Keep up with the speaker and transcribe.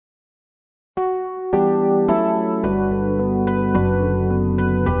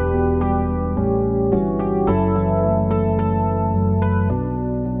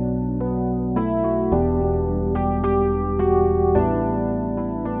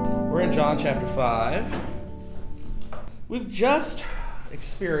We're in John chapter 5. We've just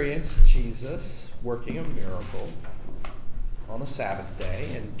experienced Jesus working a miracle on the Sabbath day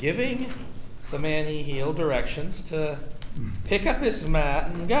and giving the man he healed directions to pick up his mat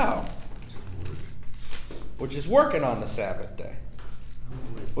and go, which is working on the Sabbath day,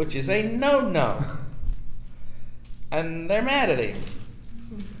 which is a no-no. And they're mad at him.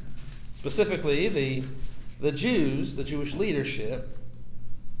 Specifically, the Jews, the Jewish leadership,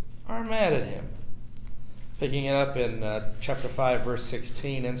 are mad at him. Picking it up in chapter 5, verse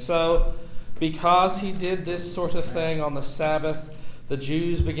 16. And so, because he did this sort of thing on the Sabbath, the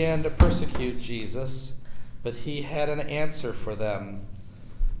Jews began to persecute Jesus, but he had an answer for them.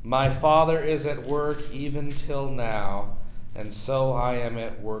 My Father is at work even till now, and so I am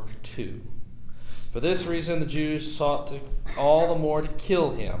at work too. For this reason, the Jews sought to all the more to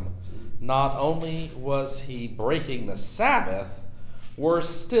kill him. Not only was he breaking the Sabbath, worse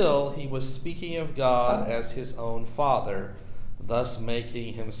still, he was speaking of God as his own Father, thus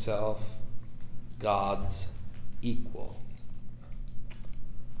making himself God's equal.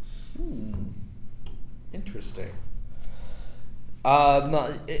 Interesting.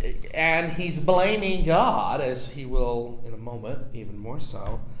 And he's blaming God, as he will in a moment, even more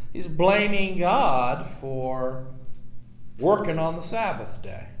so. He's blaming God for working on the Sabbath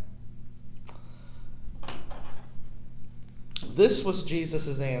day. This was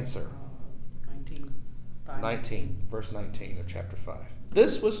Jesus' answer. 19, verse 19 of chapter 5.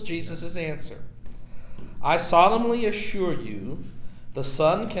 This was Jesus' answer. I solemnly assure you, the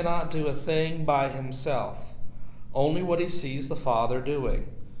Son cannot do a thing by himself, only what he sees the Father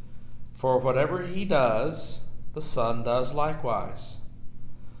doing. For whatever he does, the Son does likewise.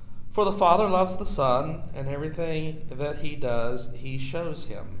 For the Father loves the Son, and everything that he does, he shows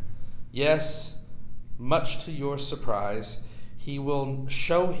him. Yes, much to your surprise, he will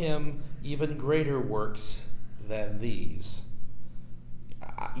show him even greater works than these.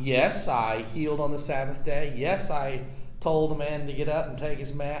 Yes, I healed on the Sabbath day. Yes, I told a man to get up and take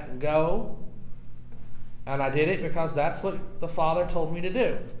his mat and go. And I did it because that's what the Father told me to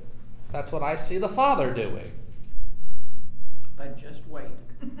do. That's what I see the Father doing. But just wait.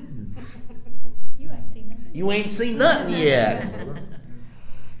 You ain't seen nothing. You ain't seen nothing yet.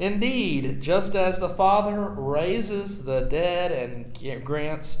 Indeed, just as the Father raises the dead and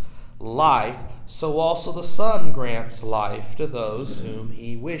grants life, so also the Son grants life to those whom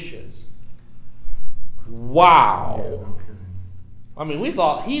he wishes. Wow. I mean, we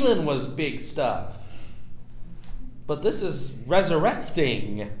thought healing was big stuff. But this is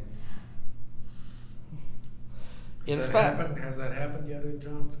resurrecting. Has that happened yet in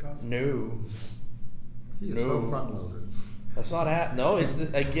John's Gospel? No. He is so front-loaded. That's not happening. No, it's this,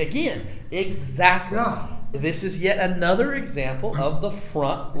 again, exactly. Yeah. This is yet another example of the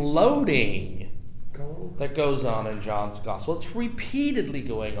front loading that goes on in John's Gospel. It's repeatedly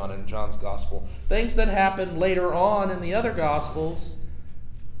going on in John's Gospel. Things that happen later on in the other Gospels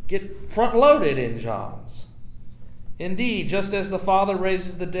get front loaded in John's. Indeed, just as the Father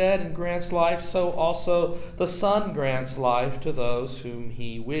raises the dead and grants life, so also the Son grants life to those whom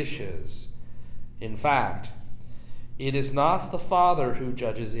he wishes. In fact, it is not the Father who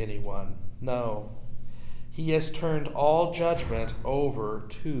judges anyone. No. He has turned all judgment over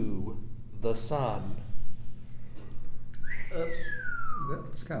to the Son. Oops.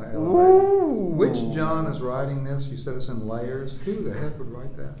 That's kind of elevated. Which John is writing this? You said it's in layers. Who the heck would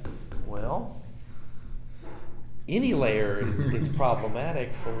write that? Well, any layer it's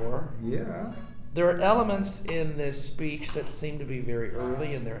problematic for. Yeah. There are elements in this speech that seem to be very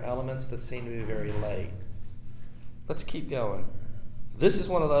early, and there are elements that seem to be very late. Let's keep going. This is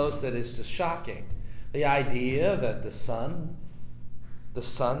one of those that is just shocking. The idea that the Son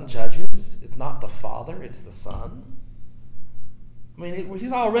judges, it's not the Father, it's the Son. I mean,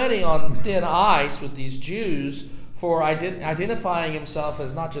 he's already on thin ice with these Jews for identifying himself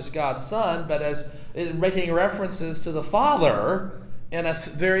as not just God's Son, but as making references to the Father in a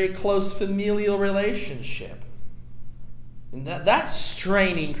very close familial relationship. And that's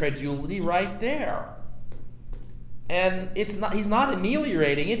straining credulity right there. And he's not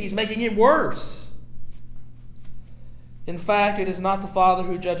ameliorating it, he's making it worse. In fact, it is not the Father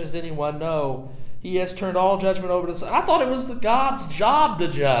who judges anyone, no. He has turned all judgment over to the Son. I thought it was God's job to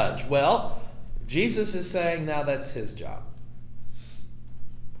judge. Well, Jesus is saying now that's his job.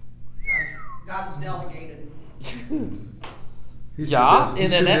 God's delegated.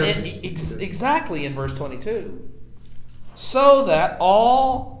 Exactly in verse 22. So that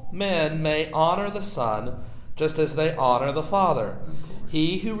all men may honor the Son, just as they honor the Father.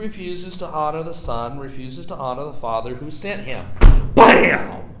 He who refuses to honor the Son refuses to honor the Father who sent him.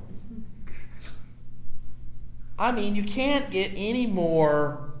 Bam! I mean, you can't get any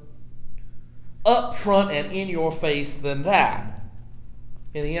more upfront and in your face than that.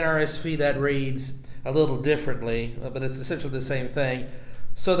 In the NRSV, that reads a little differently, but it's essentially the same thing.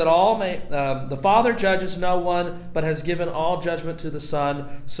 So that all may, the Father judges no one, but has given all judgment to the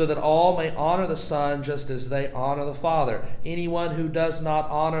Son, so that all may honor the Son just as they honor the Father. Anyone who does not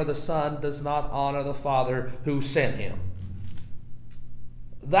honor the Son does not honor the Father who sent him.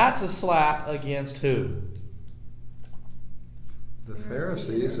 That's a slap against who? The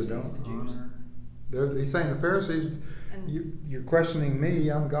Pharisees that don't honor. He's saying the Pharisees, you're questioning me,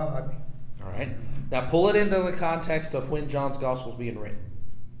 I'm God. All right. Now pull it into the context of when John's Gospel is being written.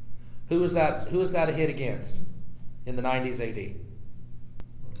 Who is that a hit against in the 90s AD?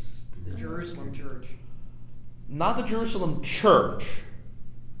 The Jerusalem church. Not the Jerusalem church.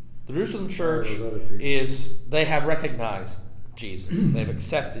 The Jerusalem church they have recognized Jesus. They've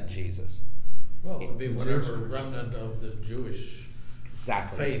accepted Jesus. Well, it would be whatever remnant of the Jewish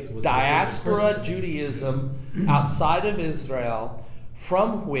Exactly. faith was Diaspora Judaism outside of Israel,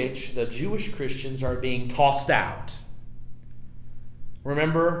 from which the Jewish Christians are being tossed out.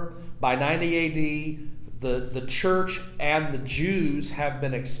 Remember, by 90 AD, the church and the Jews have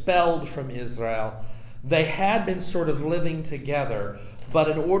been expelled from Israel. They had been sort of living together, but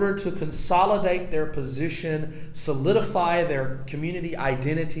in order to consolidate their position, solidify their community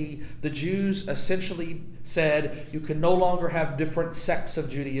identity, the Jews essentially said, you can no longer have different sects of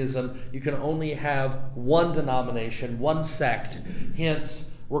Judaism. You can only have one denomination, one sect.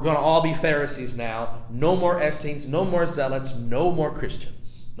 Hence, we're going to all be Pharisees now. No more Essenes, no more Zealots, no more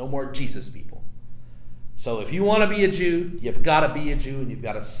Christians, no more Jesus people. So if you want to be a Jew, you've got to be a Jew, and you've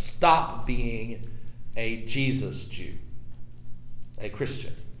got to stop being a Jesus Jew, a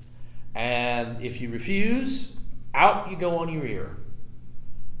Christian. And if you refuse, out you go on your ear.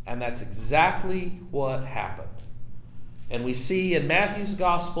 And that's exactly what happened. And we see in Matthew's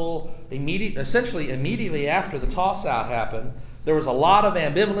Gospel, essentially immediately after the toss-out happened, there was a lot of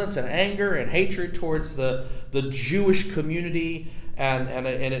ambivalence and anger and hatred towards the Jewish community, and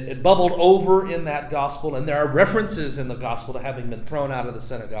it bubbled over in that Gospel. And there are references in the Gospel to having been thrown out of the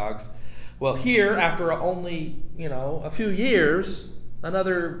synagogues. Well, here, after only, a few years,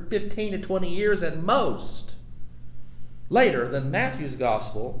 another 15 to 20 years at most, later than Matthew's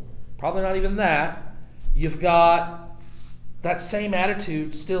Gospel, probably not even that, you've got that same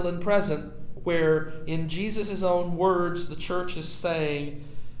attitude still in present, where in Jesus' own words, the church is saying,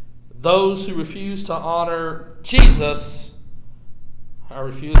 those who refuse to honor Jesus are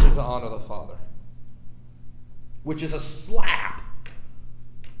refusing to honor the Father. Which is a slap.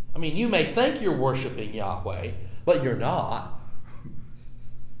 I mean, you may think you're worshiping Yahweh, but you're not.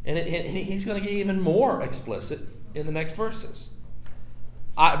 And he's going to get even more explicit in the next verses.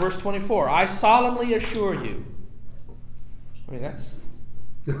 Verse 24, I solemnly assure you. I mean, that's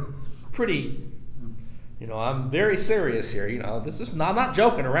pretty, I'm very serious here. I'm not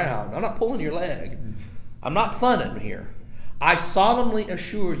joking around. I'm not pulling your leg. I'm not funning here. I solemnly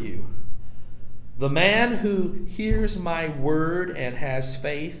assure you, the man who hears my word and has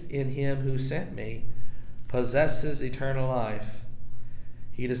faith in him who sent me possesses eternal life.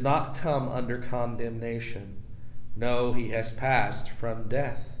 He does not come under condemnation. No, he has passed from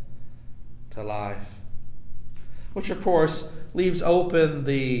death to life. Which, of course, leaves open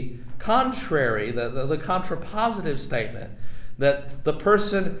the contrary, the contrapositive statement that the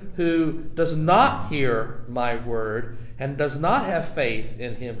person who does not hear my word and does not have faith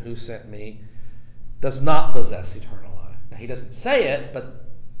in him who sent me does not possess eternal life. Now, he doesn't say it, but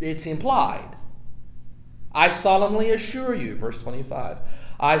it's implied. I solemnly assure you, verse 25,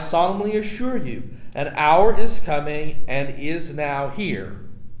 I solemnly assure you, an hour is coming and is now here.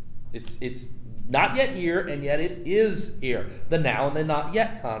 It's not yet here, and yet it is here. The now and the not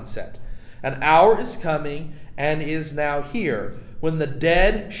yet concept. An hour is coming and is now here, when the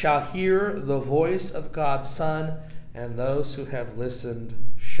dead shall hear the voice of God's Son, and those who have listened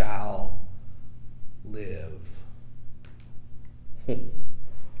shall live.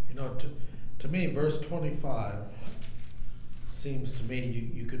 To me, verse 25 seems to me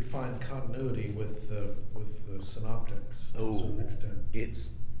you could find continuity with the synoptics to a certain extent.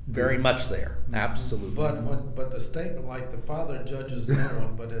 It's very much there. Absolutely. But the statement like the Father judges no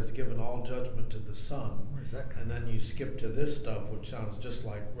one, but has given all judgment to the Son. Where's that And then you skip to this stuff, which sounds just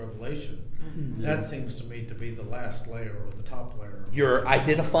like Revelation. Mm-hmm. That seems to me to be the last layer or the top layer. You're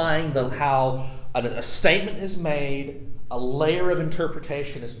identifying how a statement is made, a layer of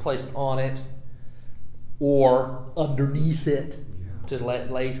interpretation is placed on it, or underneath it to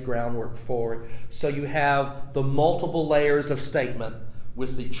lay groundwork for it. So you have the multiple layers of statement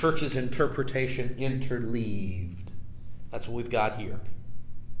with the church's interpretation interleaved. That's what we've got here.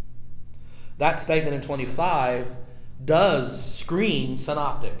 That statement in 25 does scream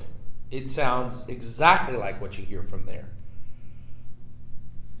synoptic. It sounds exactly like what you hear from there.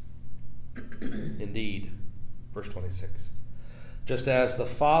 Indeed, verse 26. Just as the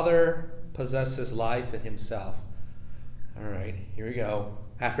Father possesses life in himself. All right, here we go.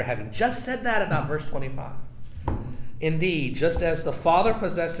 After having just said that about verse 25. Indeed, just as the Father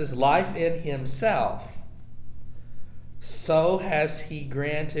possesses life in himself, so has he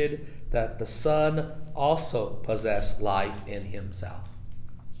granted that the Son also possess life in himself.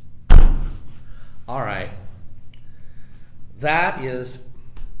 All right. That is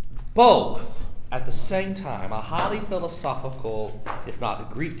both at the same time a highly philosophical, if not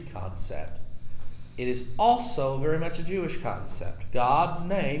a Greek concept. It is also very much a Jewish concept. God's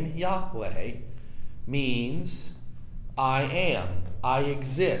name, Yahweh, means I am, I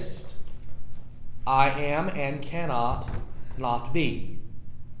exist. I am and cannot not be.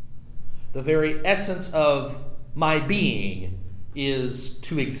 The very essence of my being is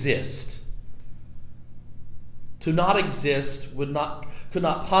to exist. To not exist could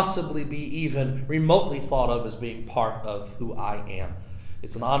not possibly be even remotely thought of as being part of who I am.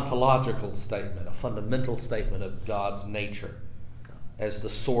 It's an ontological statement, a fundamental statement of God's nature as the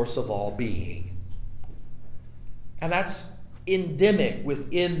source of all being. And that's endemic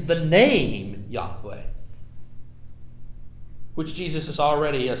within the name Yahweh, which Jesus has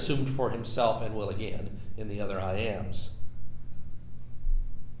already assumed for himself and will again in the other I ams.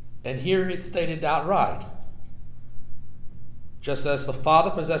 And here it's stated outright. Just as the Father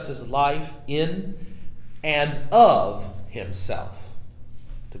possesses life in and of himself,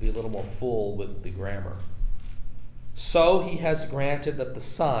 to be a little more full with the grammar, so he has granted that the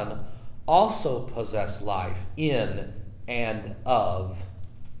Son also possess life in and of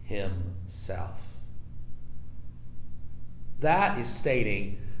himself. That is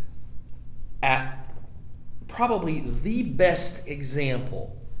stating at probably the best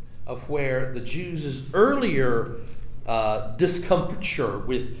example of where the Jews' earlier discomfiture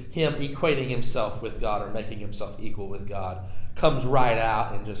with him equating himself with God or making himself equal with God comes right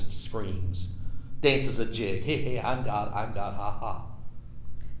out and just screams, dances a jig. Hey, hey, I'm God, ha ha.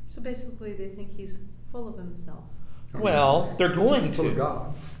 So basically they think he's full of himself. Well, they're going Full of to.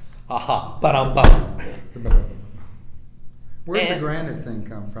 God. Ha ha, ba-dum-bum. Where's the And- granted thing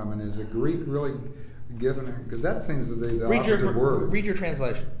come from? And is the Greek really given? Because that seems to be the Read operative word. your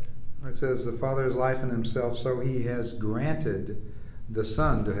translation. It says the Father has life in himself, so he has granted the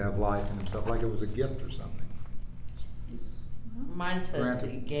Son to have life in himself, like it was a gift or something. Mine says Granted.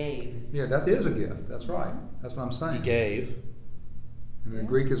 he gave. Yeah, that is a gift. That's right. That's what I'm saying. He gave. And the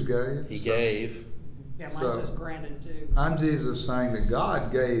Greek is gave. He so gave. Yeah, mine So- says granted too. I'm Jesus saying that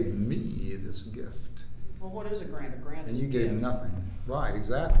God gave me this gift, Well, what is a grant? A grant and is you a gave gift. nothing. Right,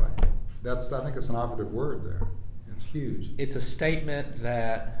 exactly. I think it's an operative word there. It's huge. It's a statement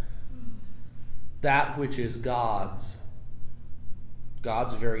that which is God's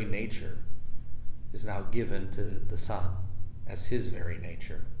very nature, is now given to the Son as his very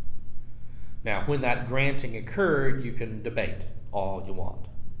nature. Now, when that granting occurred, you can debate all you want.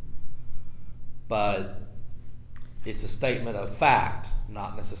 But it's a statement of fact,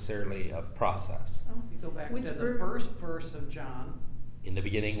 not necessarily of process. Well, if you go back Which to the verse? first verse of John. In the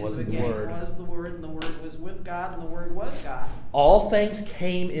beginning was in the beginning Word. was the Word, and the Word was with God, and the Word was God. All things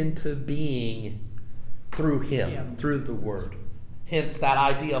came into being through him, Yeah. through the Word. Hence, that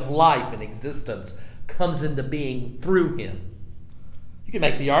idea of life and existence comes into being through him. You can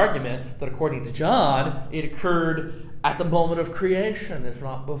make the argument that according to John, it occurred at the moment of creation, if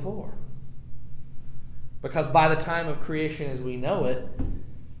not before. Because by the time of creation as we know it,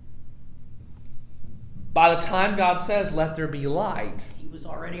 by the time God says, let there be light, He was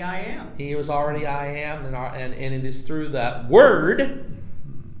already I am. he was already I am, and it is through that word,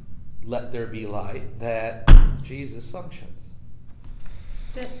 let there be light, that Jesus functions.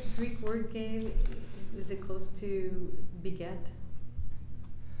 That Greek word gave, is it close to beget?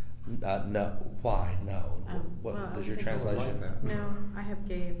 No. Why? No. What well, I does was your thinking- translation? Like that. No, I have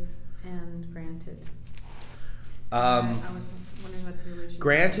gave and granted. Um, I was wondering what the original.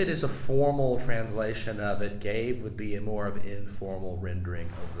 Granted is a formal translation of it. Gave would be a more of informal rendering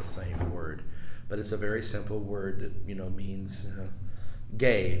of the same word, but it's a very simple word that means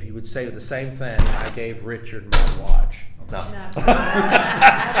gave. You would say the same thing. I gave Richard my watch. No. Not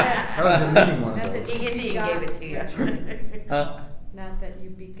I was reading one of Not those. that you Indian begot gave it to you. Not that you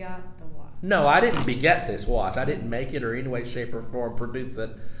begot the watch. No, I didn't beget this watch. I didn't make it or in any way, shape, or form produce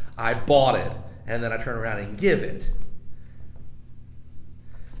it. I bought it, and then I turn around and give it.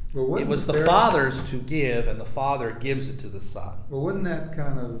 Well, It wouldn't was the there- Father's to give, and the Father gives it to the Son. Well, wouldn't that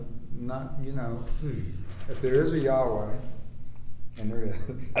kind of not, if there is a Yahweh, and there is,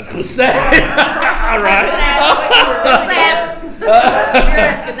 I was going to say, all right. then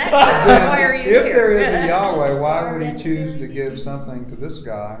if there is a Yahweh, why would he choose to give something to this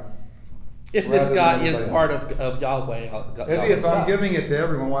guy? If this rather guy than is anybody part of Yahweh, If I'm giving it to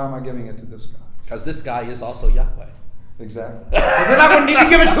everyone, why am I giving it to this guy? because this guy is also Yahweh. Exactly. Well, then I wouldn't need to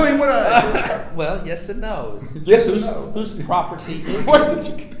give it to him, would I? Well, yes and no. It's Yes and no. Whose property is What it?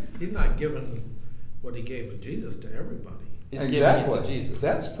 did you- He's not giving what he gave with Jesus to everybody. He's giving it to Jesus.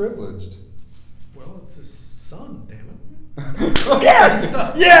 That's privileged. Well, it's his son, damn it. Yes!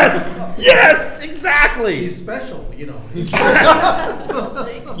 Yes! Yes! Exactly! He's special, you know.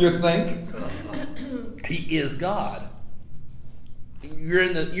 You think? He is God. You're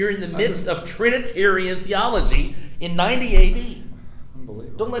in the midst of Trinitarian theology in 90 AD.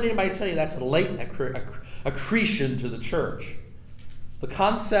 Unbelievable. Don't let anybody tell you that's a late accretion to the church. The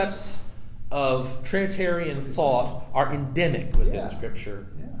concepts of Trinitarian thought are endemic within Yeah. Scripture,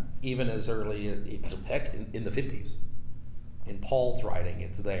 Yeah. even as early, heck, in the 50s. In Paul's writing,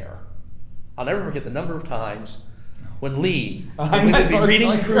 it's there. I'll never forget the number of times when Lee I would know, be I was reading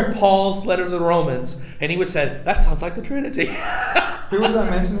like- through Paul's letter to the Romans, and he would say, "That sounds like the Trinity." Who was I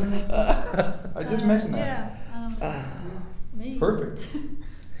mentioning? I just mentioned that. Yeah. Me. Perfect.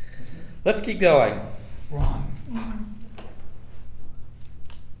 Let's keep going. Wrong.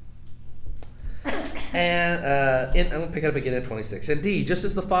 And I'm going to pick it up again at 26. Indeed, just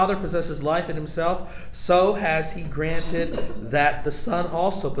as the Father possesses life in himself, so has he granted that the Son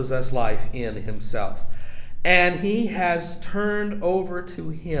also possess life in himself. And he has turned over to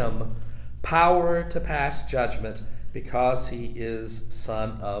him power to pass judgment because he is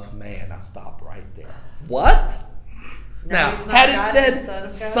Son of Man. Now stop right there. What? No, Now, he's not had it God, said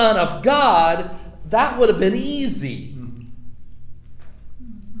he's Son of God? Son of God, that would have been easy.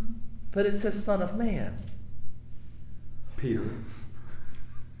 But it says Son of Man. Peter.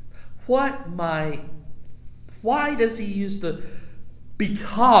 Why does he use the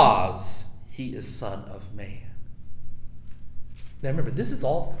because he is Son of Man? Now remember, this is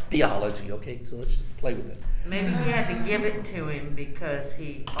all theology, okay? So let's just play with it. Maybe he had to give it to him because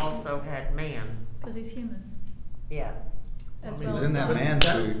he also had man. Because he's human. Yeah. As He's well He's as in that God. man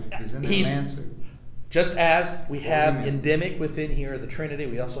suit. He's in that He's- man suit. Just as we have Amen. endemic within here the Trinity,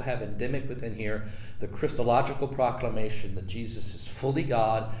 we also have endemic within here the Christological proclamation that Jesus is fully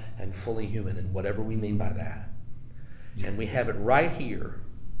God and fully human, and whatever we mean by that. And we have it right here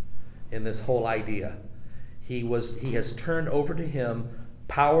in this whole idea. He has turned over to him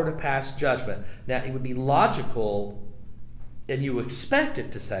power to pass judgment. Now it would be logical, and you expect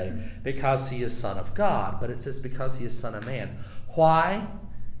it to say, because he is Son of God, but it says because he is Son of Man. Why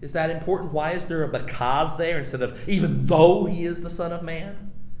is that important? Why is there a because there instead of even though he is the Son of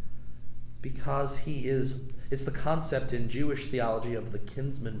Man? Because it's the concept in Jewish theology of the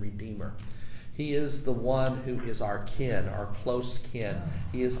kinsman redeemer. He is the one who is our kin, our close kin.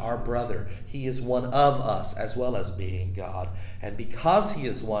 He is our brother. He is one of us as well as being God. And because he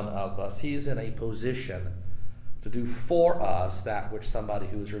is one of us, he is in a position to do for us that which somebody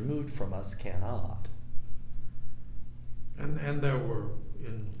who is removed from us cannot. And there were,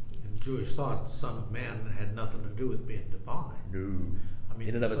 in Jewish thought, Son of Man had nothing to do with being divine. No. I mean,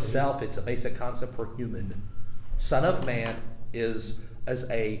 In and of so itself, it's a basic concept for human. Son of Man is as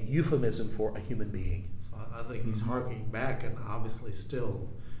a euphemism for a human being. I think he's harking back and obviously still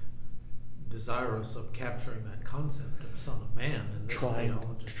desirous of capturing that concept of Son of Man in this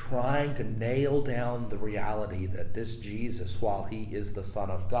theology. Trying to nail down the reality that this Jesus, while he is the Son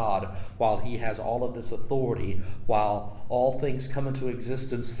of God, while he has all of this authority, while all things come into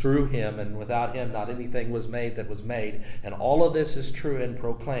existence through him, and without him not anything was made that was made, and all of this is true and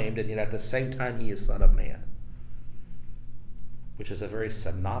proclaimed, and yet at the same time he is Son of Man, which is a very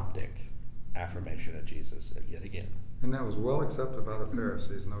synoptic affirmation of Jesus yet again. And that was well accepted by the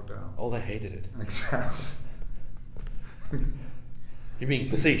Pharisees, no doubt. Oh, they hated it. Exactly. You're being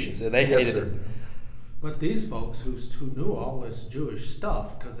facetious, and they Yes, hated sir. it. But these folks who knew all this Jewish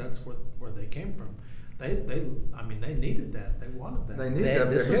stuff, because that's where they came from, they needed that. They wanted that. They needed that.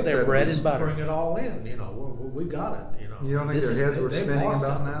 This was heads their had bread been- and butter. Bring it all in, we got it, You don't think This is- their heads were they've spinning lost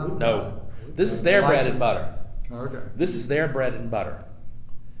about it. now? No, this is their Like bread it. and butter. Okay. This is their bread and butter.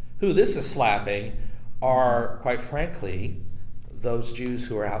 Who this is slapping are, quite frankly, those Jews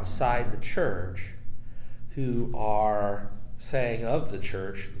who are outside the church who are saying of the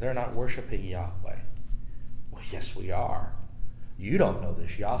church, they're not worshiping Yahweh. Well, yes, we are. You don't know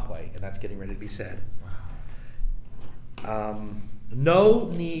this Yahweh, and that's getting ready to be said. no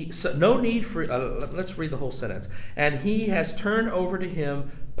need for, let's read the whole sentence. And he has turned over to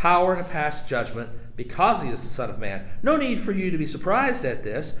him power to pass judgment because he is the Son of Man. No need for you to be surprised at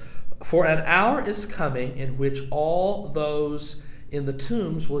this, for an hour is coming in which all those in the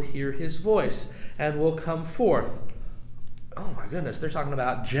tombs will hear his voice and will come forth. Oh my goodness, they're talking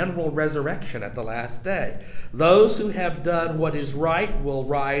about general resurrection at the last day. Those who have done what is right will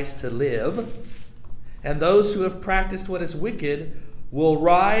rise to live, and those who have practiced what is wicked will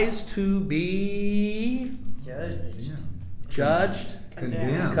rise to be judged,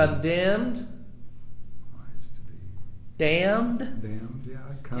 condemned, Rise to be damned, damned,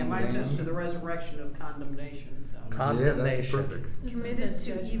 yeah, Yeah, mine says to condemned. the resurrection of condemnation, so. Yeah, that's condemnation. perfect. Committed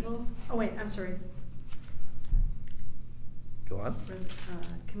to evil. Oh wait, I'm sorry. Go on.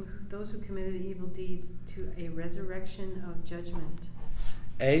 Those who committed evil deeds to a resurrection of judgment.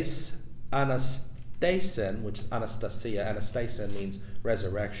 Eis anastasen, which is anastasen means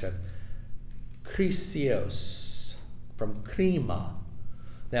resurrection. Krisios, from krima.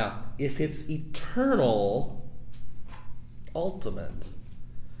 Now, if it's eternal, ultimate,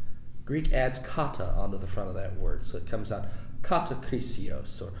 Greek adds kata onto the front of that word, so it comes out kata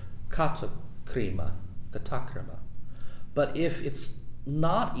krisios or kata krima, katakrima. But if it's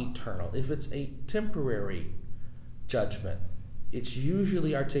not eternal, if it's a temporary judgment, it's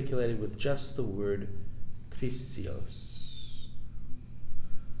usually articulated with just the word krisios,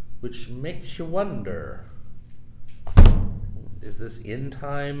 which makes you wonder, is this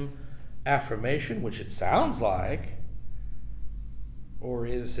end-time affirmation, which it sounds like, or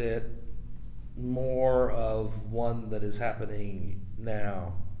is it more of one that is happening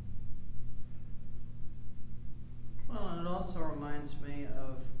now? Well, and it also reminds me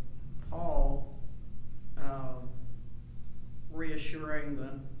of Paul reassuring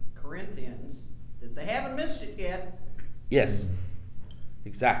the Corinthians that they haven't missed it yet. Yes,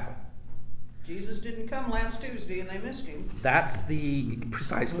 exactly. Jesus didn't come last Tuesday and they missed him. That's the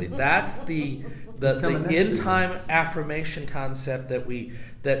coming next end time affirmation concept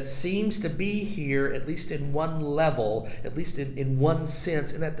that seems to be here, at least in one level, at least in one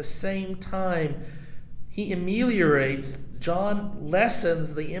sense, and at the same time he ameliorates, John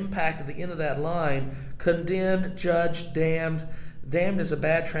lessens the impact at the end of that line, condemned, judged, damned. Damned is a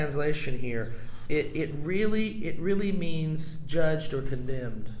bad translation here. It really means judged or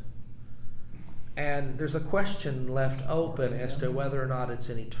condemned. And there's a question left open as to whether or not it's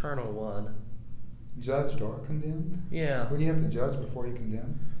an eternal one. Judged or condemned? Yeah. When you have to judge before you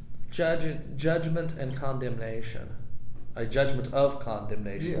condemn? Judgment and condemnation. A judgment of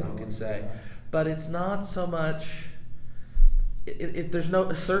condemnation, you could say. But it's not so much, there's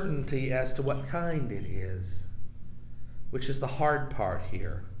no certainty as to what kind it is, which is the hard part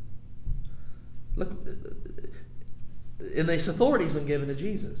here. Look, and this authority's been given to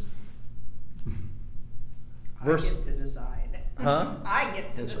Jesus. I get to decide. Huh? I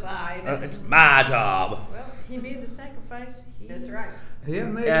get to decide. It's my job. Well, he made the sacrifice. That's right. He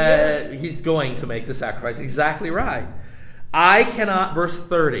hadn't made it yet. He's going to make the sacrifice. Exactly right. I cannot, verse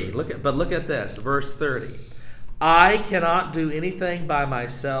 30, look at this, verse 30. I cannot do anything by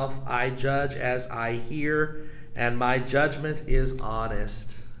myself. I judge as I hear, and my judgment is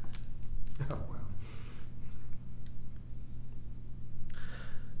honest. Oh, wow.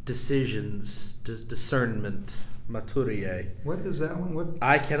 Decisions, discernment, maturie. What is that one? What?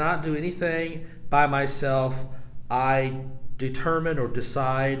 I cannot do anything by myself. I determine or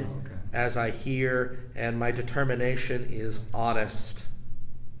decide Okay. as I hear, and my determination is honest,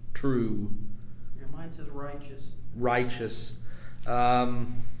 true, Yeah, mine says righteous. righteous, Mine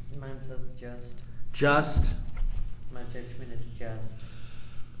says just. just. My judgment is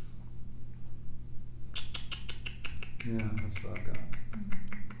just. Yeah, that's what I've got.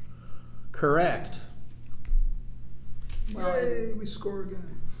 Correct. Well, Yay, we score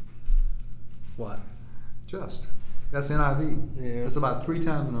again. What? Just. That's NIV. Yeah. That's about 3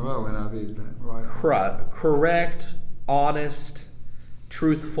 times in a row NIV's been right. Correct, honest,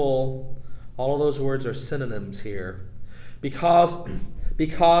 truthful. All of those words are synonyms here. Because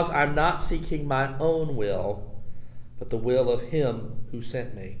I'm not seeking my own will, but the will of him who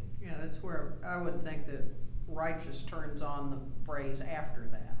sent me. Yeah, that's where I would think that righteous turns on the phrase after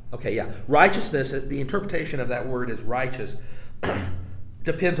that. Okay, yeah. Righteousness, the interpretation of that word is righteous,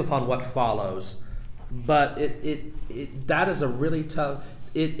 depends upon what follows. But that is a really tough.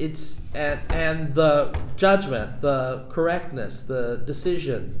 And the judgment, the correctness, the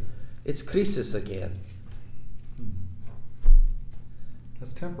decision, it's krisis again.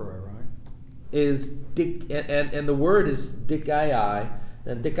 That's temporary, right? And the word is dikai,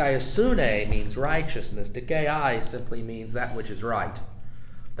 And dikaiosune means righteousness. Dikai simply means that which is right,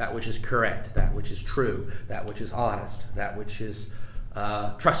 that which is correct, that which is true, that which is honest, that which is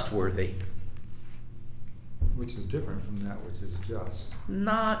trustworthy. Which is different from that which is just.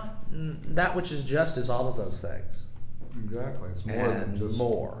 Not that which is just is all of those things. Exactly. It's more than And just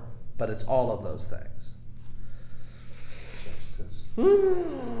more, but it's all of those things. justice.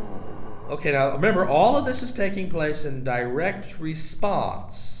 Okay, now remember, all of this is taking place in direct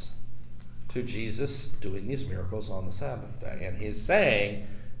response to Jesus doing these miracles on the Sabbath day. And he's saying,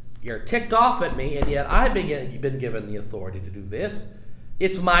 you're ticked off at me, and yet I've been given the authority to do this.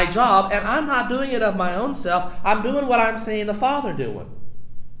 It's my job, and I'm not doing it of my own self. I'm doing what I'm seeing the Father doing.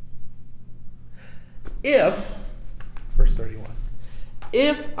 If, verse 31,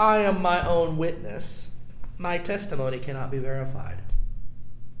 if I am my own witness, my testimony cannot be verified.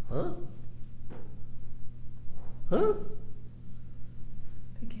 Huh? Huh?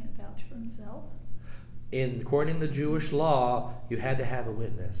 He can't vouch for himself. According to the Jewish law, you had to have a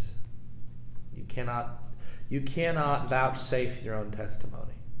witness. You cannot vouchsafe your own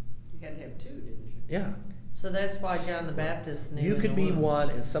testimony. You had to have two, didn't you? Yeah. So that's why John the Baptist knew. You in could the be womb. one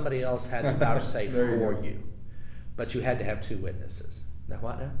and somebody else had to vouchsafe There you for go. you. But you had to have two witnesses. Now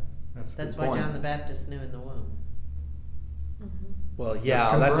what now? That's, a That's good why point. John the Baptist knew in the womb. Well,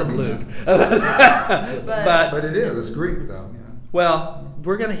 yeah, that's in confirming Luke. But- but But it is. It's Greek, though. Yeah. well,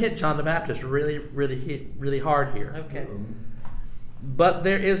 we're going to hit John the Baptist really hard here. Okay. But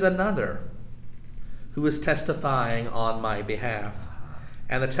there is another who is testifying on my behalf.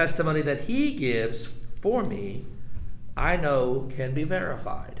 And the testimony that he gives for me, I know can be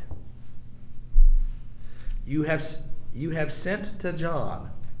verified. You have sent to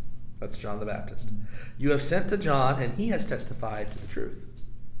John. That's John the Baptist. You have sent to John, and he has testified to the truth.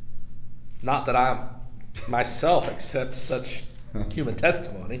 Not that I myself accept such human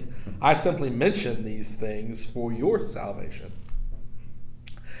testimony. I simply mention these things for your salvation.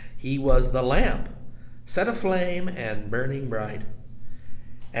 He was the lamp, set aflame and burning bright,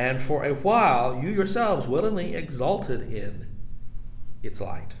 and for a while you yourselves willingly exulted in its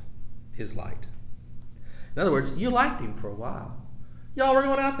light, his light. In other words, you liked him for a while. Y'all were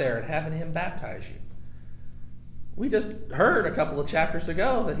going out there and having him baptize you. We just heard a couple of chapters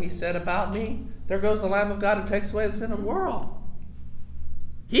ago that he said about me, there goes the Lamb of God who takes away the sin of the world.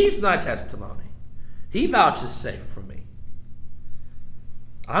 He's my testimony. He vouches safe for me.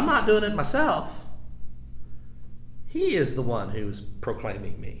 I'm not doing it myself. He is the one who's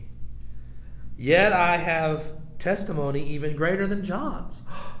proclaiming me. Yet I have testimony even greater than John's.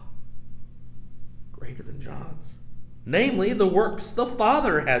 Greater than John's. Namely, the works the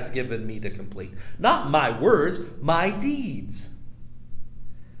Father has given me to complete. Not my words, my deeds.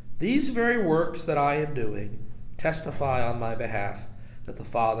 These very works that I am doing testify on my behalf that the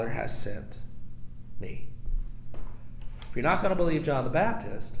Father has sent me. If you're not going to believe John the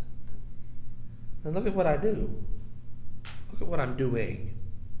Baptist, then look at what I do. Look at what I'm doing.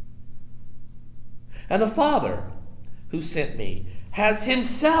 And the Father who sent me has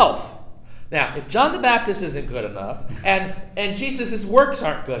himself. Now, if John the Baptist isn't good enough, and Jesus' works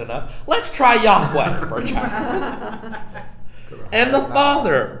aren't good enough, let's try Yahweh for a time. And the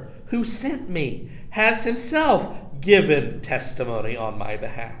Father who sent me has himself given testimony on my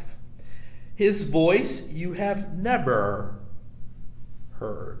behalf. His voice you have never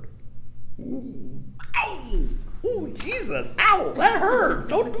heard. Ooh. Ow! Ooh, Jesus! Ow! That hurt!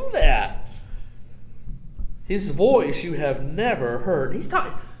 Don't do that! His voice you have never heard. He's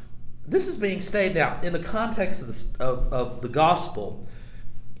talking. This is being stated now in the context of the gospel.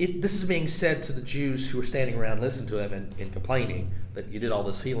 This is being said to the Jews who were standing around listening to him and complaining that you did all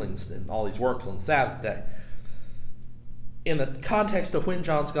these healings and all these works on the Sabbath day. In the context of when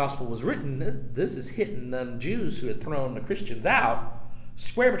John's gospel was written, this is hitting them Jews who had thrown the Christians out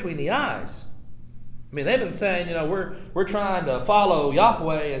square between the eyes. I mean, they've been saying, we're trying to follow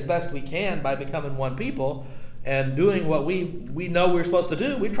Yahweh as best we can by becoming one people and doing what we know we're supposed to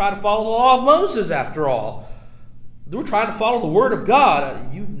do. We try to follow the law of Moses, after all. We're trying to follow the word of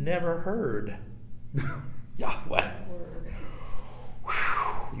God. You've never heard Yahweh.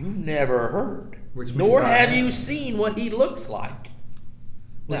 You've never heard. Nor have you seen what he looks like.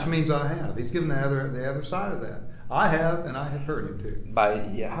 Which means I have. He's given the other side of that. I have, and I have heard him too.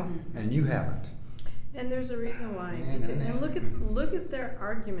 And you haven't. And there's a reason why. And- And look at their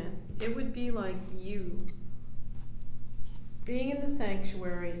argument. It would be like you being in the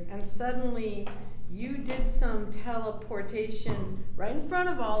sanctuary and suddenly you did some teleportation right in front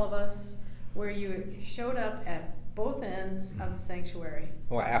of all of us where you showed up at both ends of the sanctuary.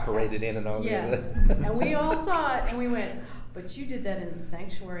 Well, I apparated in and over. Yes. And we all saw it and we went, But you did that in the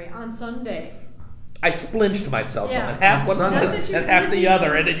sanctuary on Sunday. I splinged myself Yeah. on half one Sunday. Sunday and half the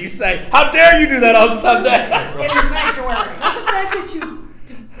other, and then you say, "How dare you do that on Sunday?" In the sanctuary. Not the fact that you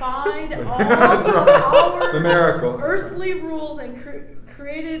defied all That's of right. our The miracle. earthly rules and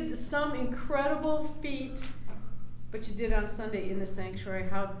created some incredible feat, but you did it on Sunday in the sanctuary.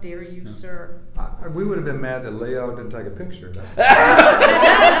 How dare you, sir? We would have been mad that Leo didn't take a picture. That's the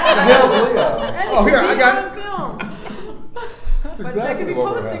hell's Leo? And Oh, here, I it's got on film. That's But that exactly can be what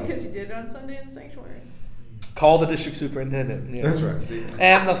would posted happen. because you did it on Sunday in the sanctuary. Call the district superintendent. Yeah. That's right.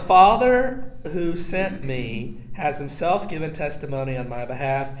 And the Father who sent me has himself given testimony on my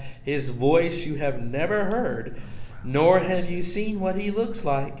behalf. His voice you have never heard, nor have you seen what he looks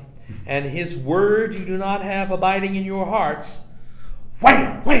like. And his word you do not have abiding in your hearts.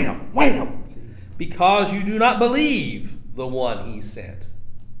 Wham, wham, wham! Because you do not believe the one he sent.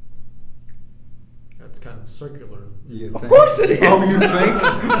 That's kind of circular. You Of think? course it is. Oh, you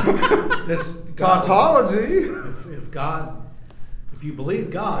think? This God, Tautology. if God, if you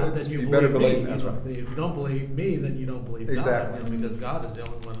believe God, then you better believe believe me. that's You know, right. If you don't believe me, then you don't believe Exactly. God. Because God is the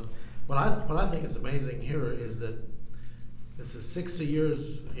only one. What I think is amazing here is that this is 60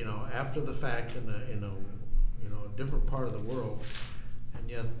 years, after the fact in a different part of the world, and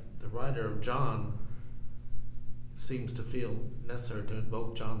yet the writer of John seems to feel necessary to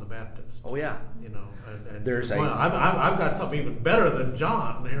invoke John the Baptist. Oh, yeah. And There's a- well, I've got something even better than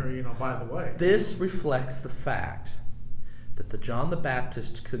John here. By the way, This reflects the fact that the John the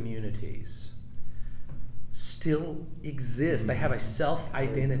Baptist communities still exist. They have a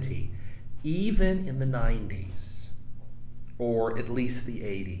self-identity, even in the 90s, or at least the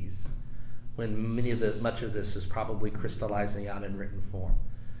 80s, when much of this is probably crystallizing out in written form.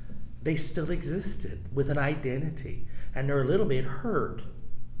 They still existed with an identity, and they're a little bit hurt.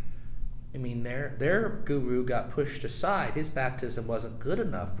 I mean, their guru got pushed aside. His baptism wasn't good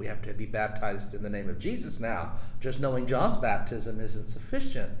enough. We have to be baptized in the name of Jesus now. Just knowing John's baptism isn't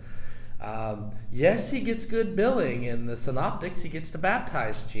sufficient. Yes, he gets good billing in the Synoptics. He gets to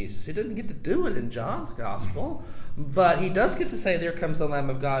baptize Jesus. He didn't get to do it in John's gospel, but he does get to say, "There comes the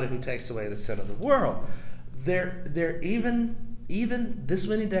Lamb of God who takes away the sin of the world." Even this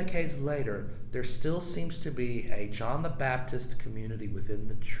many decades later, there still seems to be a John the Baptist community within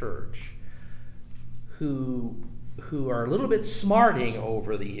the church who are a little bit smarting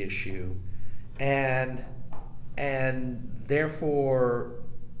over the issue, and therefore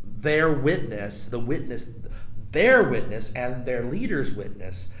their witness and their leader's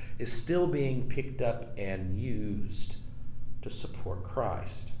witness is still being picked up and used to support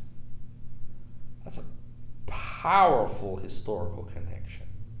Christ. That's a powerful historical connection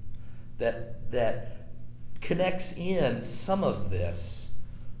that connects in some of this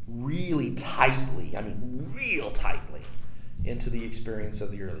really tightly, real tightly, into the experience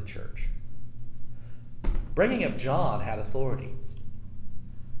of the early church. Bringing up John had authority.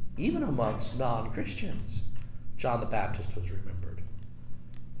 Even amongst non-Christians, John the Baptist was remembered,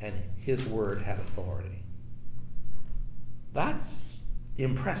 and his word had authority. That's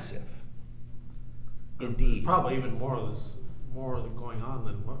impressive. Indeed. probably even more going on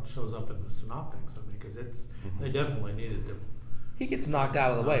than what shows up in the Synoptics. Because they definitely needed to. He gets knocked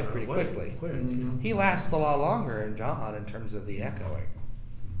out of the way pretty quickly. Quick. He lasts a lot longer in John in terms of the echoing.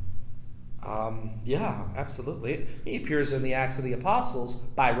 Yeah, absolutely. He appears in the Acts of the Apostles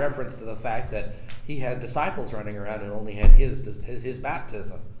by reference to the fact that he had disciples running around and only had his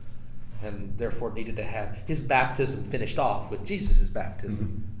baptism, and therefore needed to have his baptism finished off with Jesus'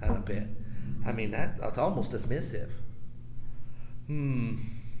 baptism and a bit. That's almost dismissive.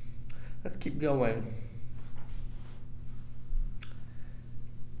 Let's keep going.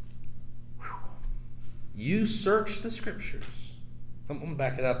 Whew. You search the scriptures. I'm going to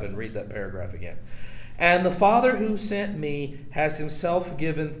back it up and read that paragraph again. And the Father who sent me has himself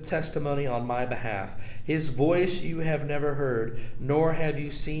given testimony on my behalf. His voice you have never heard, nor have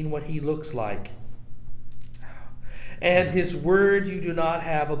you seen what he looks like. And his word you do not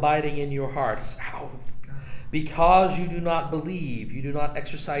have abiding in your hearts. Because you do not believe, you do not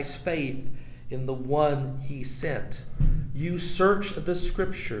exercise faith in the one he sent. You search the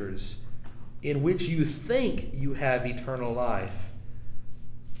scriptures in which you think you have eternal life.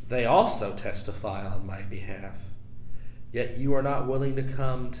 They also testify on my behalf. Yet you are not willing to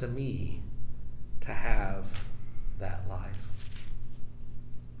come to me to have that life.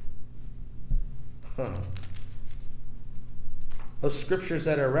 Those scriptures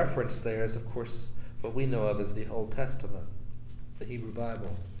that are referenced there is, of course, what we know of as the Old Testament, the Hebrew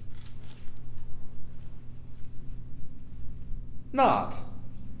Bible. Not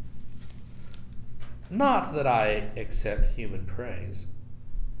Not that I accept human praise.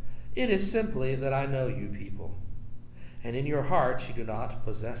 It is simply that I know you people, and in your hearts you do not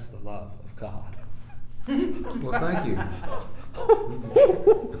possess the love of God. Well, thank you.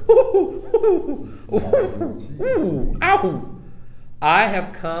 Ow! I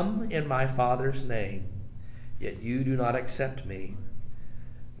have come in my Father's name, yet you do not accept me.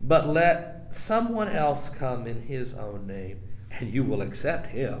 But let someone else come in his own name, and you will accept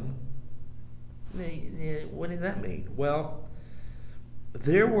him. What does that mean? Well,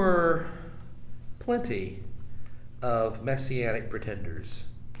 there were plenty of messianic pretenders.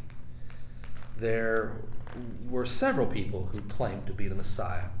 There were several people who claimed to be the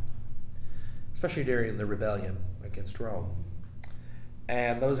Messiah, especially during the rebellion against Rome.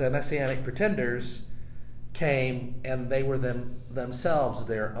 And those messianic pretenders came, and they were themselves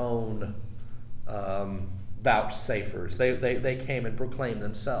their own vouchsafers. They came and proclaimed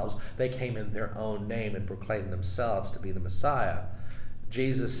themselves. They came in their own name and proclaimed themselves to be the Messiah.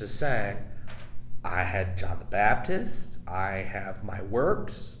 Jesus is saying, I had John the Baptist, I have my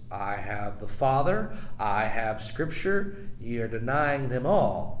works, I have the Father, I have Scripture. You're denying them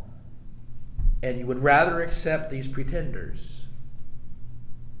all, and you would rather accept these pretenders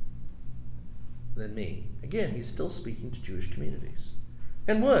than me. Again, he's still speaking to Jewish communities.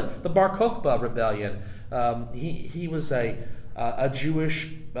 And would. The Bar Kokhba rebellion, he was a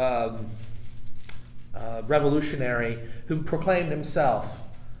Jewish revolutionary who proclaimed himself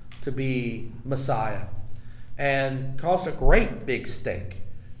to be Messiah and caused a great big stink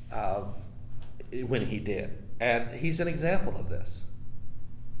when he did. And he's an example of this.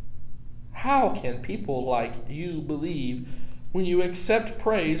 How can people like you believe when you accept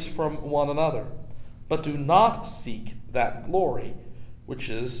praise from one another, but do not seek that glory which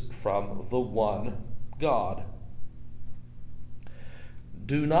is from the one God?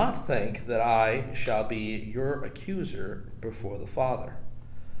 Do not think that I shall be your accuser before the Father.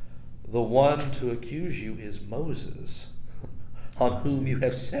 The one to accuse you is Moses, on whom you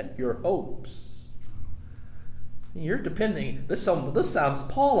have set your hopes. You're depending, this sounds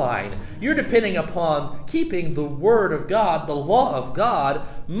Pauline. You're depending upon keeping the word of God, the law of God.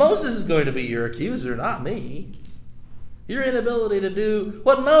 Moses is going to be your accuser, not me. Your inability to do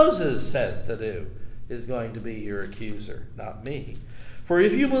what Moses says to do is going to be your accuser, not me. For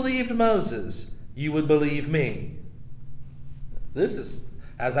if you believed Moses, you would believe me. This is,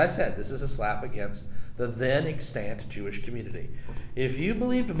 as I said, this is a slap against the then extant Jewish community. If you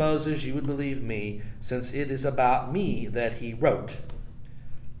believed Moses, you would believe me, since it is about me that he wrote.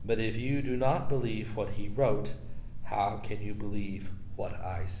 But if you do not believe what he wrote, how can you believe what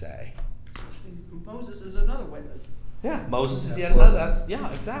I say? Moses is another witness. Yeah, Moses is yet another. That's,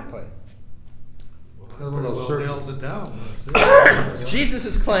 yeah, exactly. Well, that Another pretty little well nails it down. Jesus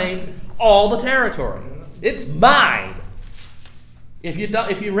has claimed all the territory. It's mine. If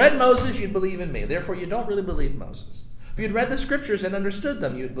you read Moses, you'd believe in me. Therefore, you don't really believe Moses. If you'd read the scriptures and understood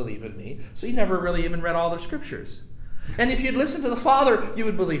them, you'd believe in me. So you never really even read all the scriptures. And if you'd listened to the Father, you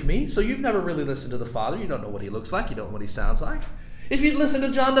would believe me. So you've never really listened to the Father. You don't know what he looks like. You don't know what he sounds like. If you'd listened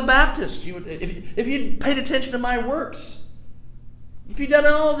to John the Baptist, you would. If you'd paid attention to my works, if you'd done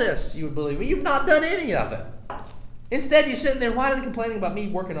all this, you would believe me. You've not done any of it. Instead, you're sitting there whining and complaining about me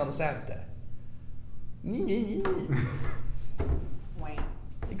working on a Sabbath day. Wham.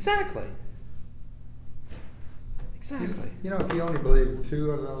 Exactly. Exactly. You know, if you only believe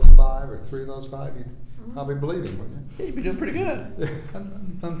 2 of those 5 or 3 of those 5, you'd probably believe him, wouldn't Yeah, you'd be doing pretty good. you?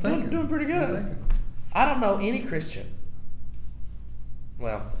 I'm thinking. Doing pretty good. I'm thinking. I don't know any Christian.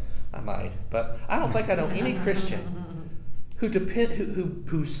 Well, I might, but I don't think I know any Christian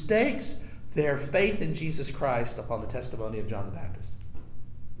who stakes their faith in Jesus Christ upon the testimony of John the Baptist.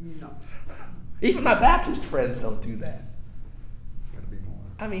 No. Even my Baptist friends don't do that. Gotta be more.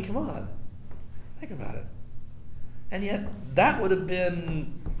 I mean, come on. Think about it. And yet, that would have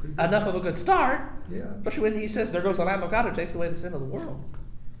been enough of a good start, Yeah. especially when he says, there goes the Lamb of God who takes away the sin of the world.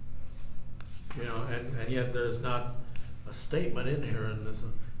 You know, and yet there's not a statement in here in this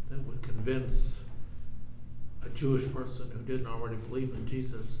that would convince a Jewish person who didn't already believe in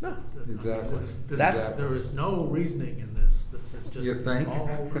Jesus. No. Exactly. There is no reasoning in this. This is just You think?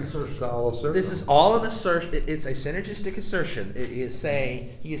 all It's assertion. all assertion. This is all an assertion. It's a synergistic assertion. He is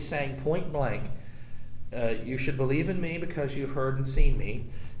saying point blank, you should believe in me because you've heard and seen me,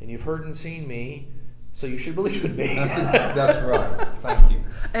 and you've heard and seen me, so you should believe in me. That's right. Thank you.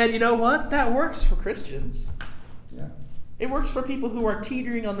 And you know what? That works for Christians. Yeah. It works for people who are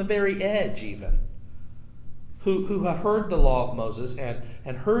teetering on the very edge, even. who have heard the law of Moses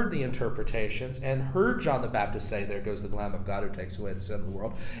and heard the interpretations and heard John the Baptist say, "There goes the Lamb of God who takes away the sin of the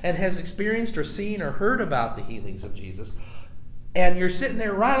world," and has experienced or seen or heard about the healings of Jesus, and you're sitting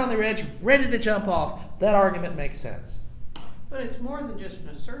there right on the edge, ready to jump off, that argument makes sense. But it's more than just an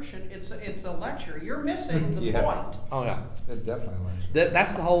assertion, it's a lecture. You're missing the Yeah. point. Oh, yeah. It definitely was.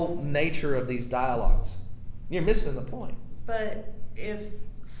 That's the whole nature of these dialogues. You're missing the point. But if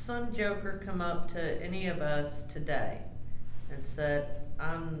some joker come up to any of us today and said,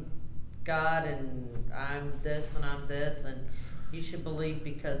 "I'm God and I'm this and I'm this and you should believe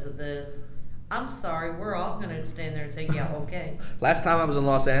because of this," I'm sorry, we're all going to stand there and say, "Yeah, okay." Last time I was in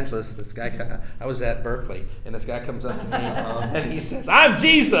Los Angeles, I was at Berkeley, and this guy comes up to me and he says, "I'm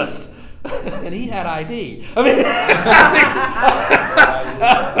Jesus," and he had ID.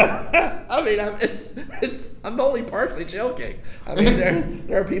 I'm only partially joking. I mean,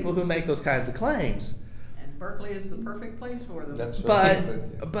 there are people who make those kinds of claims. And Berkeley is the perfect place for them. That's But-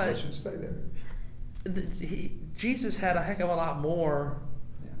 right. but- They should stay there. Jesus had a heck of a lot more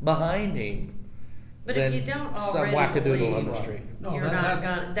behind him But than if you don't some already wackadoodle on the believe, street. No, you're not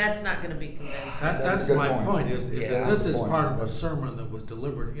gonna. That's not gonna be convincing. That's That's a good my point. point, is Yeah. that this That's is the point. part of a sermon that was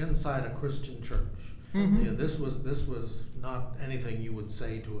delivered inside a Christian church. Mm-hmm. Yeah, this was not anything you would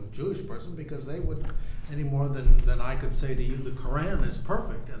say to a Jewish person, because they would, any more than I could say to you, the Quran is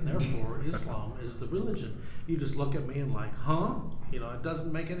perfect, and therefore Islam is the religion. You just look at me and like, huh? It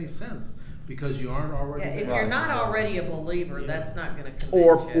doesn't make any sense, because you aren't already Yeah, if there. you're not already a believer, Yeah. that's not gonna convince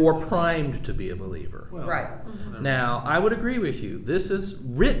Or you. primed to be a believer. Well, Right. whatever. Now, I would agree with you. This is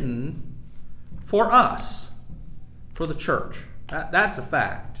written for us, for the church. That's a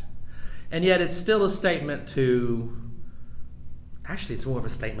fact. And yet it's still a statement actually it's more of a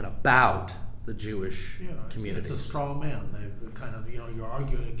statement about the Jewish Yeah, communities. it's a straw man. They kind of, you're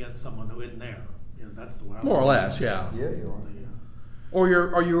arguing against someone who isn't there. That's the way I More or look at less, it. yeah. Yeah, you are. Yeah. Or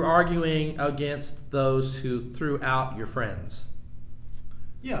you're arguing against those who threw out your friends.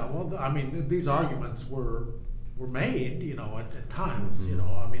 Yeah, well, I mean, these arguments were made, at times, they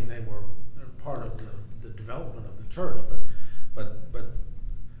they're part of the development of the church, but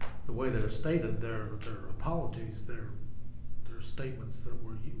the way they're stated, they're apologies, they're statements that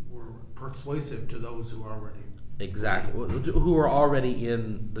were persuasive to those who already. Exactly. Who are already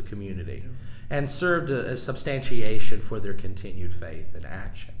in the community and served as substantiation for their continued faith and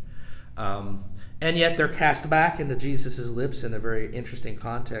action. And yet they're cast back into Jesus' lips in a very interesting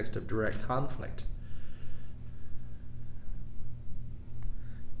context of direct conflict.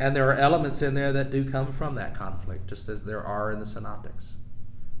 And there are elements in there that do come from that conflict, just as there are in the Synoptics.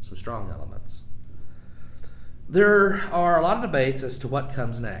 Some strong elements. There are a lot of debates as to what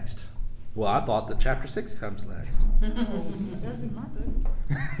comes next. Well, I thought that chapter 6 comes next. That's in my book.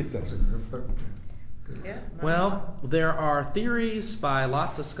 It doesn't. Yeah, no. Well, there are theories by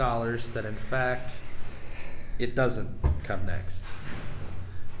lots of scholars that in fact it doesn't come next.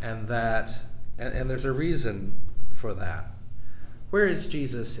 And there's a reason for that. Where is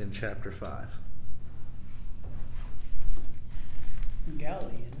Jesus in chapter 5?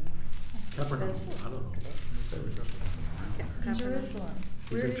 Galilee. Capernaum, I don't know. In Jerusalem.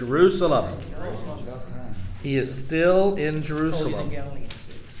 He's in Jerusalem. He is still in Jerusalem.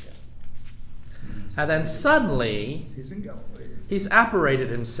 And then suddenly, He's in Galilee. he's apparated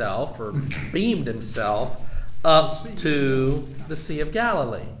himself or beamed himself up to the Sea of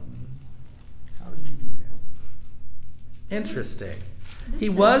Galilee. How did you do that? Interesting. This He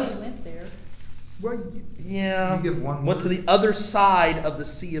says was, He went there. Well, yeah, You give one went to word? the other side of the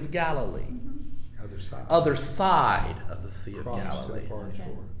Sea of Galilee. other side. Other side of the Sea of Cross to Galilee. the far Okay.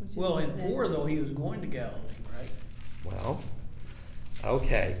 shore. Which is Well, in exactly- 4, though, he was going to Galilee, right? Well,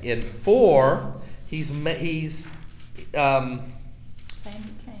 okay. In 4, he's Came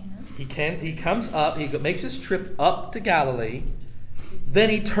to Canaan. he comes up. He makes his trip up to Galilee. Then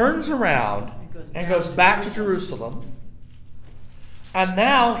he turns around and goes back to Jerusalem. And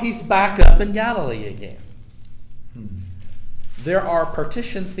now he's back up in Galilee again. There are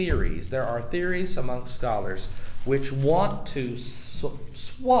partition theories. There are theories among scholars which want to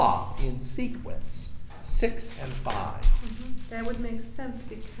swap in sequence 6 and 5. That would make sense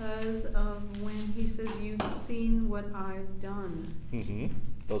because of when he says, "You've seen what I've done."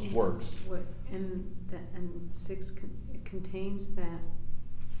 Those works. And 6 contains that.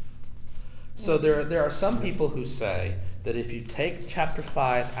 So there are some people who say that if you take chapter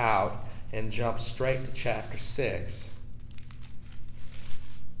 5 out and jump straight to chapter 6,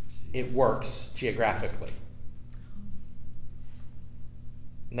 it works geographically.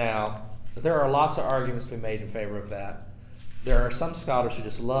 Now, there are lots of arguments to be made in favor of that. There are some scholars who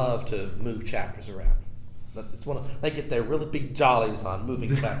just love to move chapters around. That's they get their really big jollies on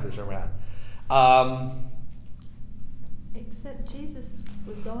moving chapters around. Except Jesus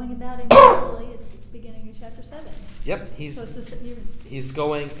was going about in Galilee at the beginning of chapter 7. Yep, So you're he's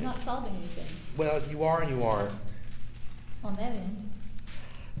going. not solving anything Well, you are and you aren't. on that end.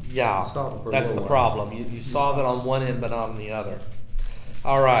 Yeah, Solve it for a that's the little problem. You solve it on one end, but not on the other.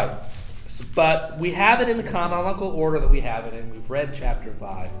 All right, but we have it in the canonical order that we have it in. We've read chapter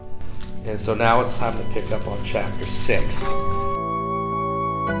 5, and so now it's time to pick up on chapter 6.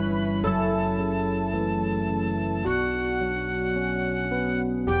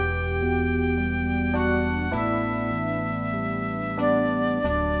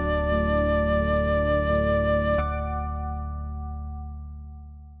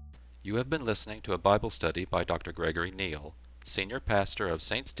 You have been listening to a Bible study by Dr. Gregory Neal, Senior Pastor of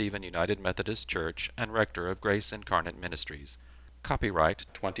St. Stephen United Methodist Church and Rector of Grace Incarnate Ministries. Copyright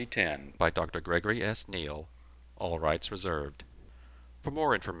 2010 by Dr. Gregory S. Neal, all rights reserved. For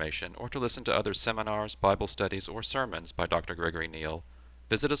more information or to listen to other seminars, Bible studies, or sermons by Dr. Gregory Neal,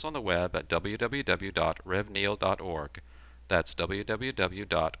 visit us on the web at www.revneal.org. That's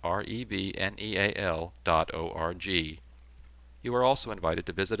www.revneal.org. You are also invited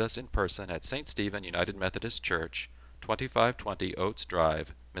to visit us in person at St. Stephen United Methodist Church, 2520 Oates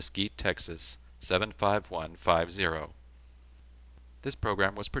Drive, Mesquite, Texas, 75150. This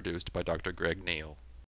program was produced by Dr. Greg Neal.